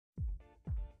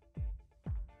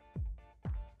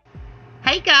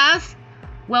Hey guys,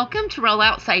 welcome to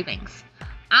Rollout Savings.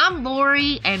 I'm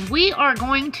Lori and we are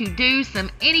going to do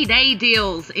some any day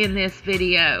deals in this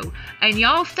video. And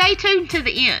y'all stay tuned to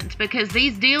the end because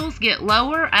these deals get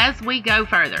lower as we go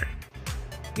further.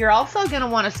 You're also going to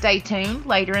want to stay tuned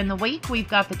later in the week. We've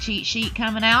got the cheat sheet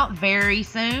coming out very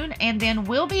soon, and then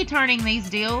we'll be turning these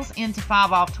deals into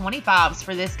 5 off 25s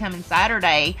for this coming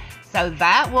Saturday. So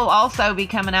that will also be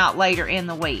coming out later in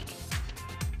the week.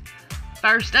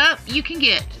 First up, you can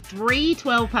get 3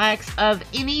 12-packs of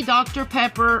any Dr.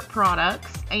 Pepper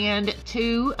products and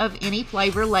 2 of any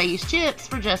flavor Lay's chips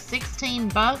for just 16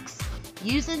 bucks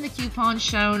using the coupon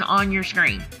shown on your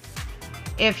screen.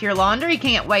 If your laundry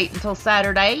can't wait until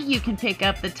Saturday, you can pick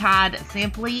up the Tide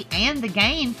Simply and the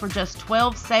Gain for just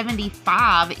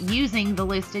 $12.75 using the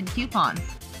listed coupons.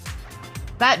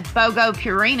 That BOGO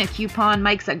Purina coupon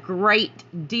makes a great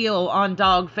deal on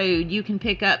dog food. You can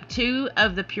pick up 2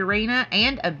 of the Purina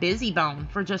and a Busy Bone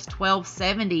for just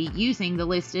 $12.70 using the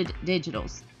listed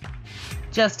digitals.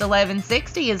 Just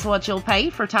 $11.60 is what you'll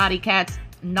pay for Tidy Cat's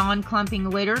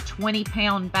non-clumping litter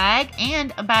 20-pound bag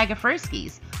and a bag of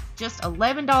Friskies. Just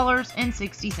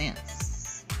 $11.60.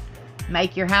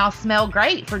 Make your house smell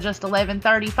great for just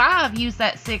 $11.35. Use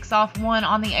that 6 off 1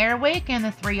 on the Airwick and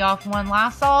the 3 off 1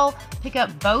 Lysol. Pick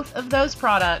up both of those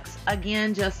products.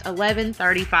 Again, just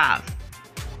 $11.35.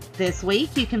 This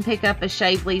week, you can pick up a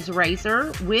Shaveley's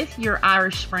razor with your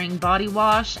Irish Spring body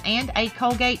wash and a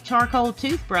Colgate charcoal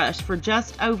toothbrush for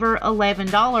just over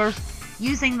 $11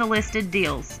 using the listed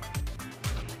deals.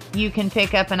 You can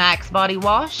pick up an Axe body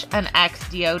wash, an Axe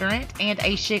deodorant, and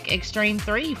a Schick Extreme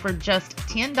 3 for just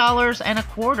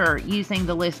 $10.25 using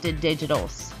the listed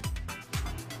digitals.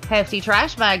 Hefty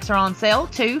trash bags are on sale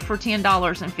too for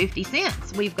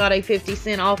 $10.50. We've got a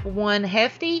 50-cent off 1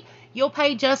 Hefty. You'll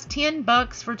pay just 10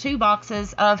 bucks for 2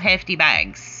 boxes of Hefty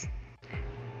bags.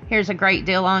 Here's a great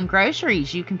deal on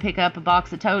groceries. You can pick up a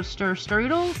box of toaster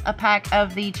strudels, a pack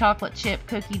of the chocolate chip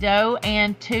cookie dough,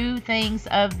 and 2 things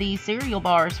of the cereal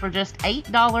bars for just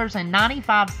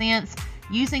 $8.95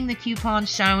 using the coupon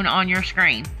shown on your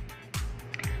screen.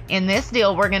 In this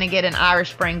deal, we're going to get an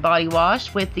Irish Spring body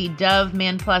wash with the Dove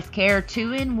Men Plus Care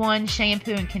 2-in-1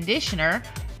 shampoo and conditioner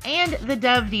and the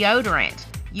Dove deodorant.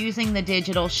 Using the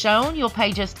digital shown, you'll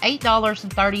pay just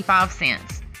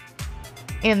 $8.35.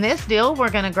 In this deal, we're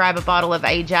going to grab a bottle of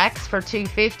Ajax for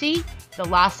 $2.50, the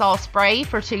Lysol spray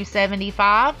for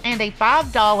 $2.75, and a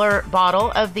 $5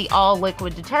 bottle of the all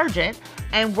liquid detergent,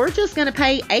 and we're just going to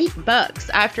pay 8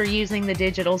 bucks after using the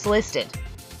digitals listed.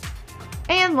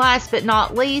 And last but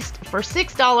not least, for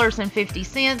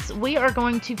 $6.50, we are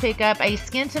going to pick up a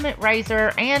Skintimate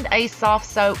razor and a soft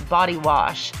soap body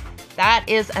wash. That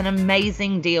is an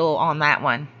amazing deal on that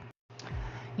one.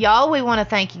 Y'all, we want to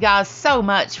thank you guys so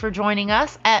much for joining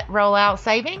us at Rollout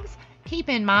Savings. Keep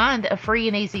in mind, a free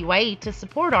and easy way to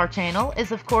support our channel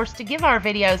is, of course, to give our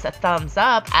videos a thumbs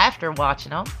up after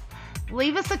watching them.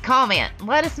 Leave us a comment.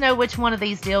 Let us know which one of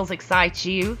these deals excites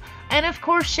you. And, of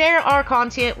course, share our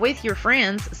content with your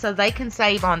friends so they can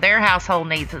save on their household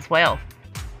needs as well.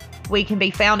 We can be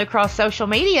found across social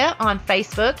media on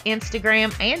Facebook,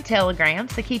 Instagram, and Telegram,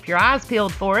 so keep your eyes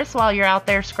peeled for us while you're out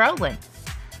there scrolling.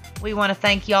 We want to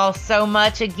thank y'all so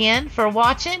much again for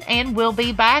watching, and we'll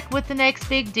be back with the next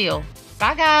big deal.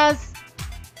 Bye, guys.